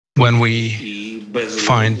when we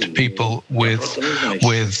find people with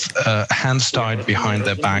hands tied behind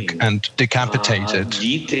their back and decapitated.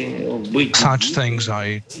 Such things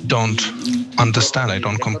I don't understand, I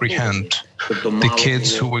don't comprehend. The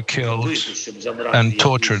kids who were killed and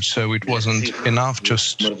tortured, so it wasn't enough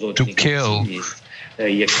just to kill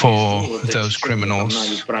for those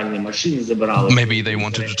criminals. Maybe they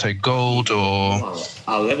wanted to take gold or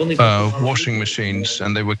washing machines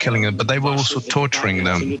and they were killing them, but they were also torturing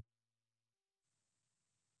them.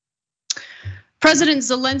 President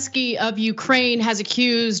Zelensky of Ukraine has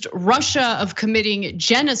accused Russia of committing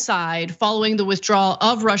genocide following the withdrawal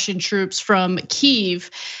of Russian troops from Kyiv.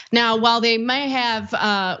 Now, while they may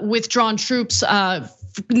have withdrawn troops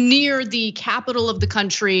near the capital of the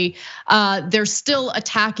country, they're still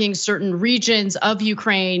attacking certain regions of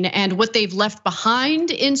Ukraine, and what they've left behind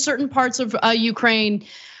in certain parts of Ukraine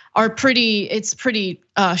are pretty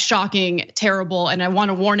shocking, terrible. And I want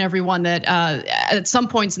to warn everyone that at some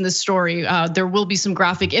points in this story, there will be some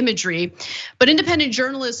graphic imagery. But independent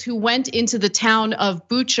journalists who went into the town of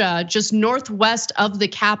Bucha, just northwest of the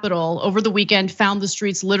capital over the weekend, found the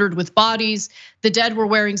streets littered with bodies. The dead were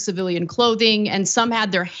wearing civilian clothing, and some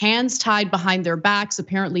had their hands tied behind their backs,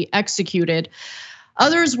 apparently executed.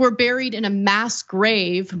 Others were buried in a mass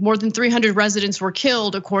grave. More than 300 residents were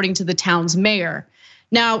killed, according to the town's mayor.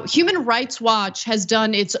 Now, Human Rights Watch has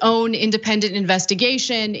done its own independent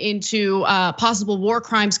investigation into possible war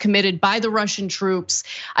crimes committed by the Russian troops.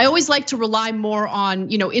 I always like to rely more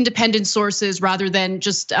on independent sources rather than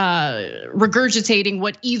just regurgitating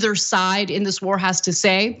what either side in this war has to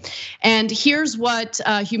say. And here's what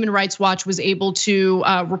Human Rights Watch was able to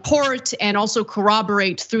report and also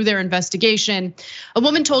corroborate through their investigation. A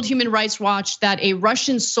woman told Human Rights Watch that a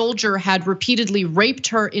Russian soldier had repeatedly raped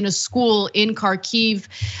her in a school in Kharkiv,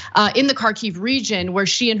 in the Kharkiv region, where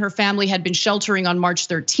she and her family had been sheltering on March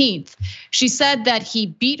 13th. She said that he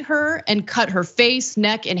beat her and cut her face,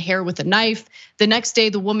 neck, and hair with a knife. The next day,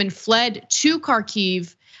 the woman fled to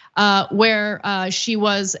Kharkiv, where she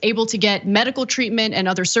was able to get medical treatment and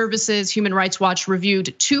other services. Human Rights Watch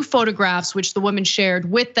reviewed 2 photographs, which the woman shared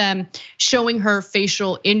with them, showing her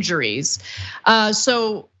facial injuries.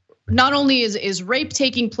 So not only is rape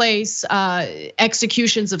taking place,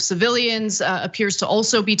 executions of civilians appears to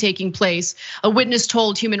also be taking place. A witness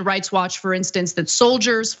told Human Rights Watch, for instance, that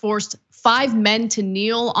soldiers forced 5 men to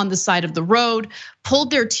kneel on the side of the road,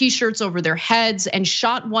 pulled their t-shirts over their heads, and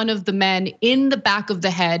shot one of the men in the back of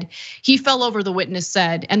the head. He fell over, the witness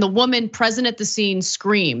said, and the woman present at the scene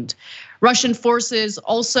screamed. Russian forces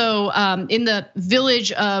also in the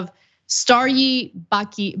village of Staryi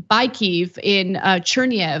Baikiv in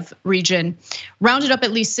Chernihiv region rounded up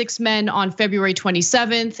at least 6 men on February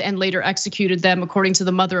 27th and later executed them, according to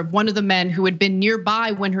the mother of one of the men who had been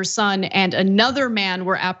nearby when her son and another man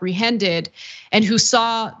were apprehended and who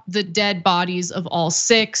saw the dead bodies of all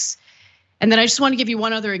 6. And then I just want to give you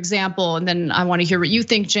one other example, and then I want to hear what you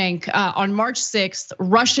think, Cenk. On March 6th,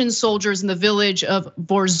 Russian soldiers in the village of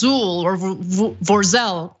Vorzel,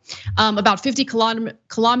 about 50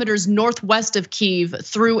 kilometers northwest of Kyiv,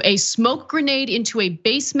 threw a smoke grenade into a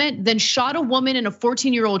basement, then shot a woman and a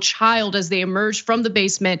 14-year-old child as they emerged from the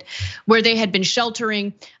basement where they had been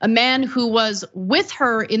sheltering. A man who was with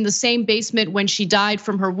her in the same basement when she died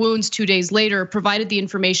from her wounds 2 days later provided the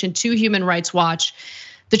information to Human Rights Watch.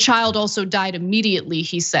 The child also died immediately,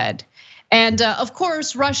 he said. And of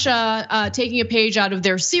course, Russia, taking a page out of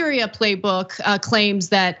their Syria playbook, claims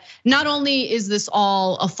that not only is this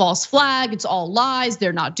all a false flag, it's all lies,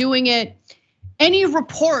 they're not doing it. Any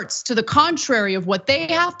reports to the contrary of what they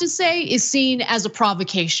have to say is seen as a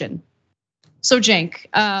provocation. So Cenk,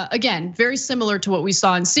 again, very similar to what we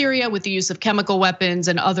saw in Syria with the use of chemical weapons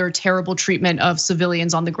and other terrible treatment of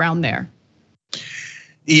civilians on the ground there.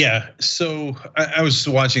 Yeah, so I was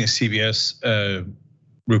watching a CBS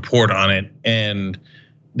report on it, and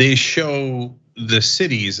they show the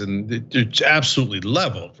cities, and they're absolutely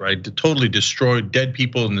leveled, right? Totally destroyed, dead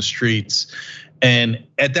people in the streets. And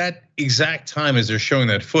at that exact time, as they're showing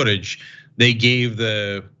that footage, they gave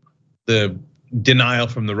the denial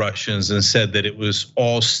from the Russians and said that it was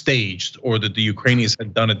all staged, or that the Ukrainians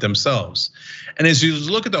had done it themselves. And as you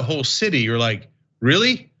look at the whole city, you're like,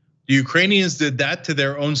 really? The Ukrainians did that to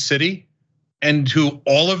their own city and to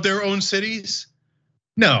all of their own cities?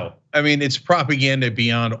 No, I mean, it's propaganda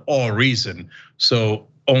beyond all reason. So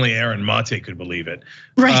only Aaron Mate could believe it.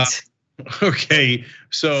 Right. Okay,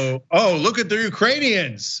 so, look at the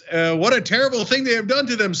Ukrainians. What a terrible thing they have done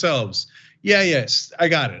to themselves. Yeah, yes, I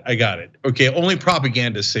got it. Okay, only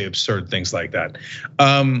propagandists say absurd things like that.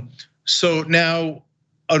 So now,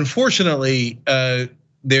 unfortunately,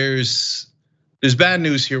 there's there's bad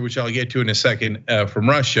news here, which I'll get to in a second from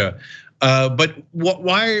Russia. But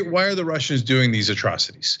why are the Russians doing these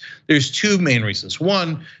atrocities? There's two main reasons.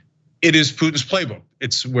 One, it is Putin's playbook.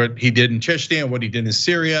 It's what he did in Chechnya, what he did in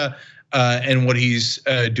Syria, and what he's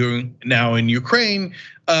doing now in Ukraine.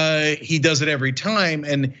 He does it every time,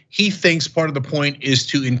 and he thinks part of the point is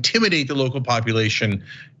to intimidate the local population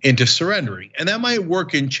into surrendering. And that might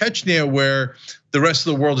work in Chechnya, where the rest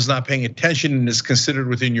of the world is not paying attention and is considered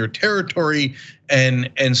within your territory.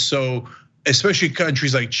 And so especially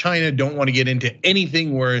countries like China don't want to get into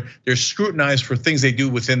anything where they're scrutinized for things they do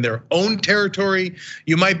within their own territory.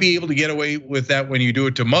 You might be able to get away with that when you do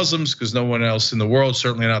it to Muslims, because no one else in the world,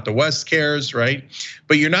 certainly not the West, cares, right?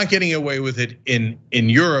 But you're not getting away with it in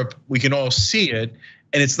Europe. We can all see it,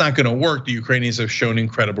 and it's not gonna work. The Ukrainians have shown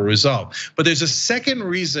incredible resolve. But there's a second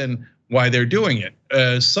reason why they're doing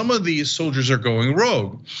it. Some of these soldiers are going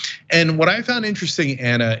rogue. And what I found interesting,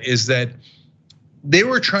 Anna, is that they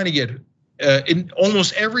were trying to get, in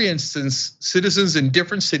almost every instance, citizens in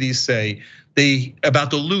different cities say about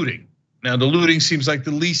the looting. Now, the looting seems like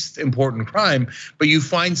the least important crime, but you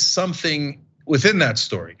find something within that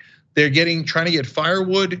story. They're trying to get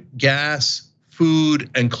firewood, gas, food,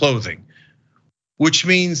 and clothing, which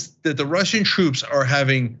means that the Russian troops are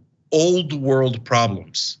having old world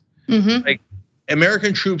problems. Like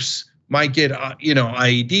American troops might get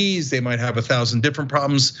IEDs, they might have 1,000 different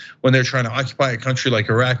problems when they're trying to occupy a country like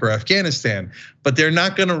Iraq or Afghanistan, but they're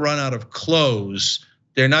not gonna run out of clothes.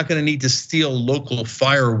 They're not gonna need to steal local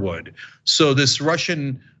firewood. So this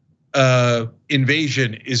Russian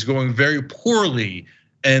invasion is going very poorly,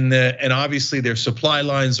 and obviously their supply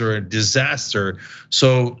lines are a disaster.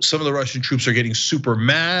 So some of the Russian troops are getting super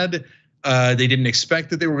mad. They didn't expect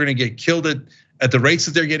that they were gonna get killed at the rates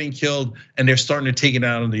that they're getting killed, and they're starting to take it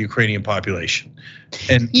out on the Ukrainian population.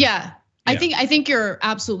 And yeah. I think you're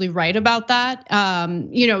absolutely right about that.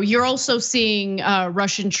 You're also seeing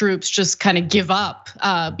Russian troops just kind of give up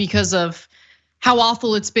because of how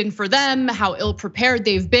awful it's been for them, how ill prepared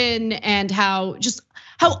they've been, and how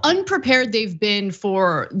unprepared they've been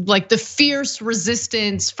for like the fierce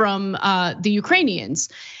resistance from the Ukrainians.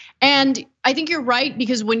 And I think you're right,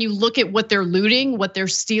 because when you look at what they're looting, what they're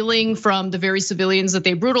stealing from the very civilians that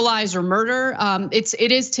they brutalize or murder,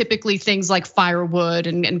 it is typically things like firewood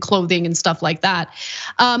and clothing and stuff like that.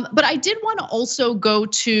 But I did want to also go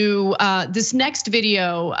to this next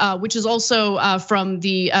video, which is also from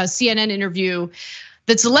the CNN interview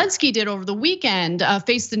that Zelensky did over the weekend,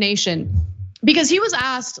 Face the Nation, because he was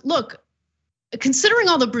asked, look, considering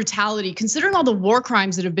all the brutality, considering all the war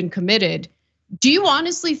crimes that have been committed, do you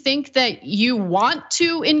honestly think that you want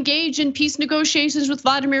to engage in peace negotiations with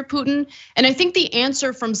Vladimir Putin? And I think the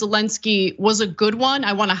answer from Zelensky was a good one.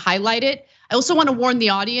 I want to highlight it. I also want to warn the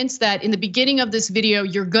audience that in the beginning of this video,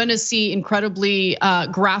 you're gonna see incredibly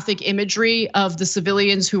graphic imagery of the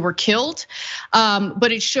civilians who were killed.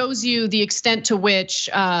 But it shows you the extent to which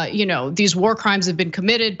these war crimes have been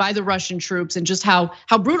committed by the Russian troops and just how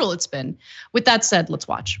brutal it's been. With that said, let's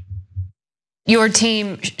watch. Your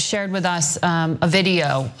team shared with us a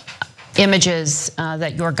video, images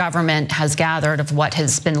that your government has gathered of what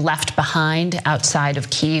has been left behind outside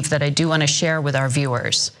of Kyiv that I do want to share with our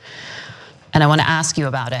viewers. And I want to ask you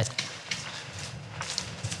about it.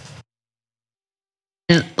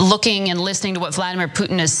 Looking and listening to what Vladimir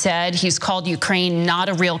Putin has said, he's called Ukraine not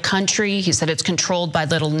a real country. He said it's controlled by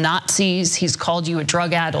little Nazis. He's called you a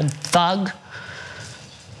drug-addled thug.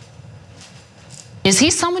 Is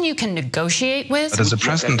he someone you can negotiate with? But as a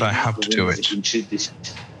president, I have to do it.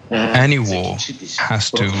 Any war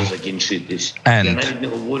has to end,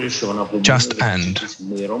 just end.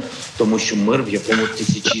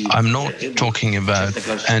 I'm not talking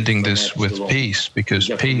about ending this with peace,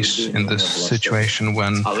 because peace in this situation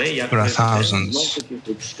when there are thousands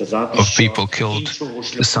of people killed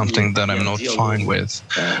is something that I'm not fine with.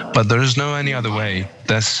 But there is no any other way.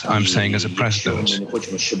 This I'm saying as a president.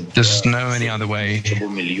 There's no any other way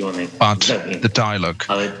but the dialogue.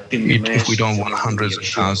 If we don't want hundreds of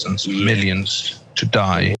thousands, millions to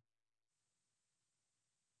die.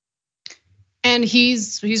 And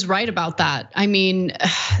he's right about that. I mean,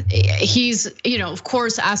 he's of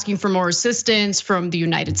course asking for more assistance from the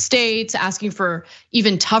United States, asking for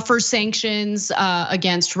even tougher sanctions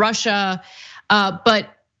against Russia,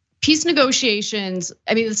 but peace negotiations,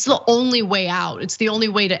 I mean, it's the only way out. It's the only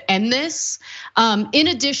way to end this. In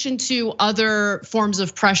addition to other forms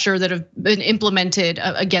of pressure that have been implemented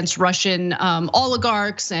against Russian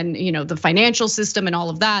oligarchs and the financial system and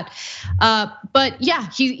all of that. But yeah,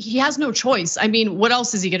 he has no choice. I mean, what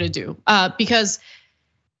else is he gonna do? Because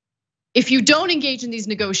if you don't engage in these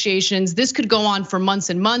negotiations, this could go on for months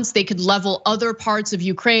and months. They could level other parts of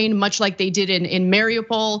Ukraine, much like they did in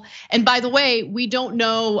Mariupol. And by the way, we don't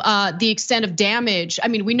know the extent of damage. I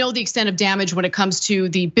mean, we know the extent of damage when it comes to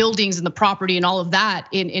the buildings and the property and all of that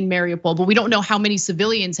in Mariupol, but we don't know how many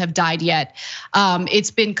civilians have died yet.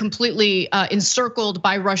 It's been completely encircled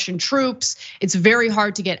by Russian troops. It's very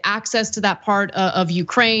hard to get access to that part of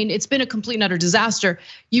Ukraine. It's been a complete and utter disaster.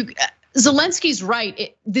 Zelensky's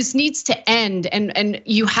right. This needs to end, and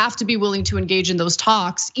you have to be willing to engage in those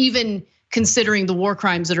talks, even considering the war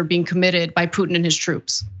crimes that are being committed by Putin and his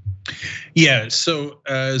troops. Yeah, so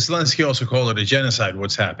Zelensky also called it a genocide,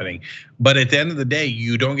 what's happening. But at the end of the day,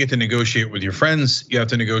 you don't get to negotiate with your friends, you have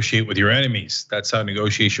to negotiate with your enemies. That's how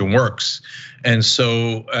negotiation works. And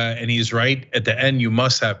so, and he's right, at the end, you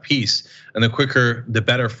must have peace. And the quicker, the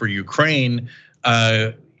better for Ukraine.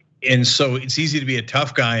 And so it's easy to be a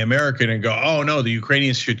tough guy, American, and go, oh no, the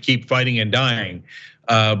Ukrainians should keep fighting and dying.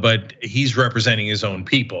 But he's representing his own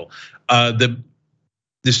people. The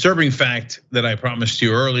disturbing fact that I promised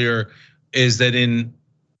you earlier is that in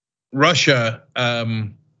Russia,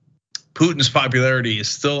 Putin's popularity is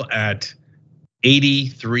still at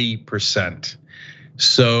 83%.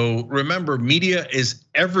 So remember, media is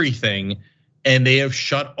everything, and they have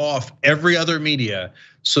shut off every other media.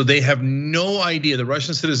 So they have no idea, the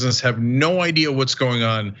Russian citizens have no idea what's going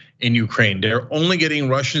on in Ukraine. They're only getting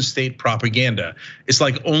Russian state propaganda. It's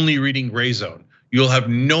like only reading Gray Zone. You'll have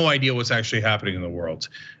no idea what's actually happening in the world.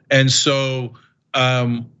 And so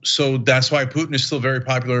that's why Putin is still very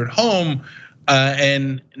popular at home.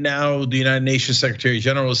 And now the United Nations Secretary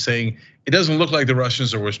General is saying, it doesn't look like the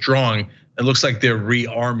Russians are withdrawing. It looks like they're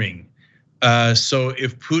rearming. So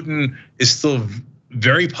if Putin is still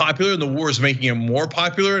very popular and the war is making him more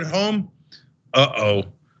popular at home,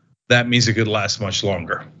 that means it could last much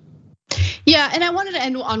longer. Yeah, and I wanted to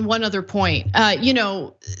end on one other point.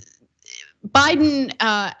 Biden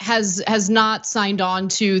has not signed on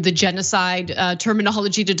to the genocide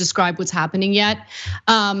terminology to describe what's happening yet.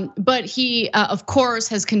 But he, of course,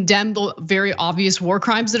 has condemned the very obvious war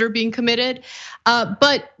crimes that are being committed.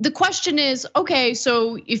 But the question is, okay,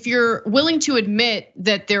 so if you're willing to admit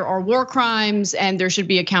that there are war crimes and there should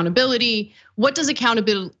be accountability, what does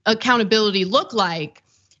accountability look like?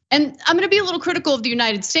 And I'm gonna be a little critical of the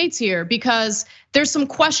United States here because there's some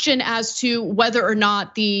question as to whether or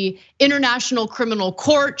not the International Criminal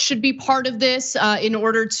Court should be part of this in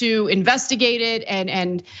order to investigate it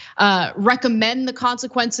and recommend the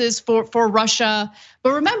consequences for Russia.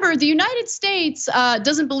 But remember, the United States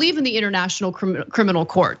doesn't believe in the International Criminal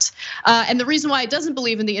Court. And the reason why it doesn't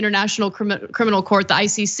believe in the International Criminal Court, the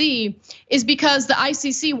ICC, is because the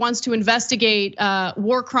ICC wants to investigate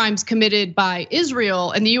war crimes committed by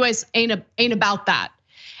Israel, and the US ain't about that.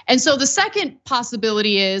 And so the second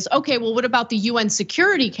possibility is, okay, well, what about the UN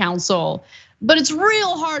Security Council? But it's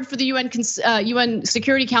real hard for the UN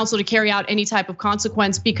Security Council to carry out any type of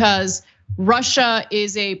consequence because Russia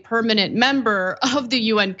is a permanent member of the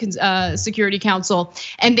UN Security Council,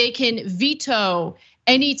 and they can veto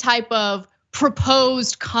any type of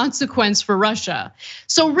proposed consequence for Russia.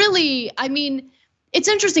 So really, I mean, it's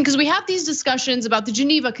interesting because we have these discussions about the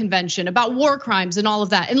Geneva Convention, about war crimes and all of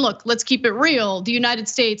that. And look, let's keep it real. The United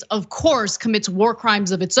States, of course, commits war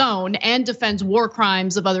crimes of its own and defends war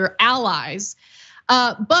crimes of other allies.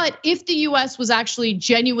 But if the US was actually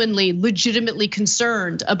genuinely, legitimately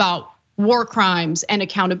concerned about war crimes and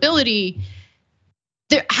accountability,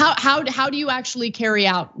 how do you actually carry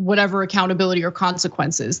out whatever accountability or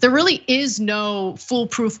consequences? There really is no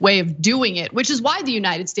foolproof way of doing it, which is why the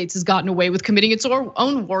United States has gotten away with committing its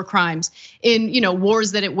own war crimes in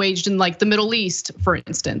wars that it waged in like the Middle East, for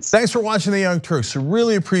instance. Thanks for watching The Young Turks,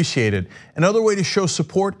 really appreciate it. Another way to show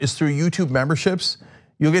support is through YouTube memberships.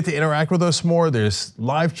 You'll get to interact with us more. There's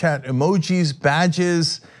live chat emojis,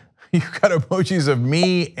 badges. You've got emojis of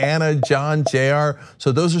me, Anna, John, JR.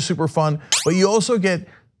 So those are super fun. But you also get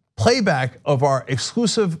playback of our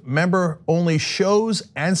exclusive member-only shows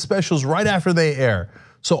and specials right after they air.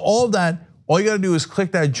 So all of that, all you gotta do is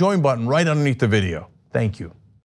click that join button right underneath the video. Thank you.